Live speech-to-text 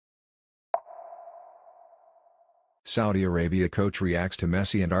Saudi Arabia coach reacts to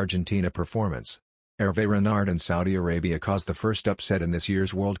Messi and Argentina performance. Herve Renard and Saudi Arabia caused the first upset in this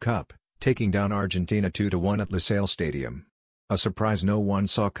year's World Cup, taking down Argentina 2-1 at Lusail Stadium. A surprise no one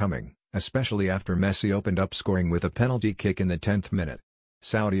saw coming, especially after Messi opened up scoring with a penalty kick in the 10th minute.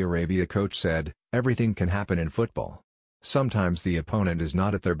 Saudi Arabia coach said, "Everything can happen in football. Sometimes the opponent is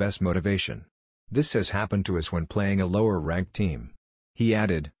not at their best motivation. This has happened to us when playing a lower-ranked team." He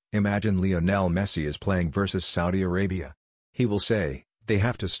added, "Imagine Lionel Messi is playing versus Saudi Arabia. He will say, they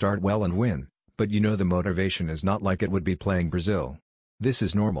have to start well and win, but you know the motivation is not like it would be playing Brazil. This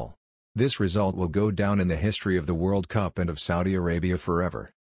is normal. This result will go down in the history of the World Cup and of Saudi Arabia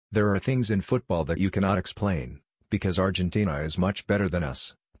forever. There are things in football that you cannot explain, because Argentina is much better than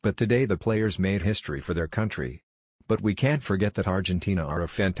us, but today the players made history for their country. But we can't forget that Argentina are a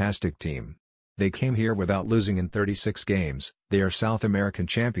fantastic team. They came here without losing in 36 games, they are South American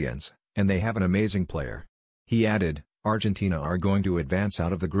champions, and they have an amazing player." He added, "Argentina are going to advance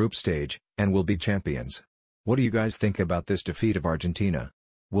out of the group stage, and will be champions. What do you guys think about this defeat of Argentina?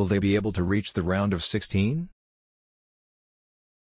 Will they be able to reach the round of 16?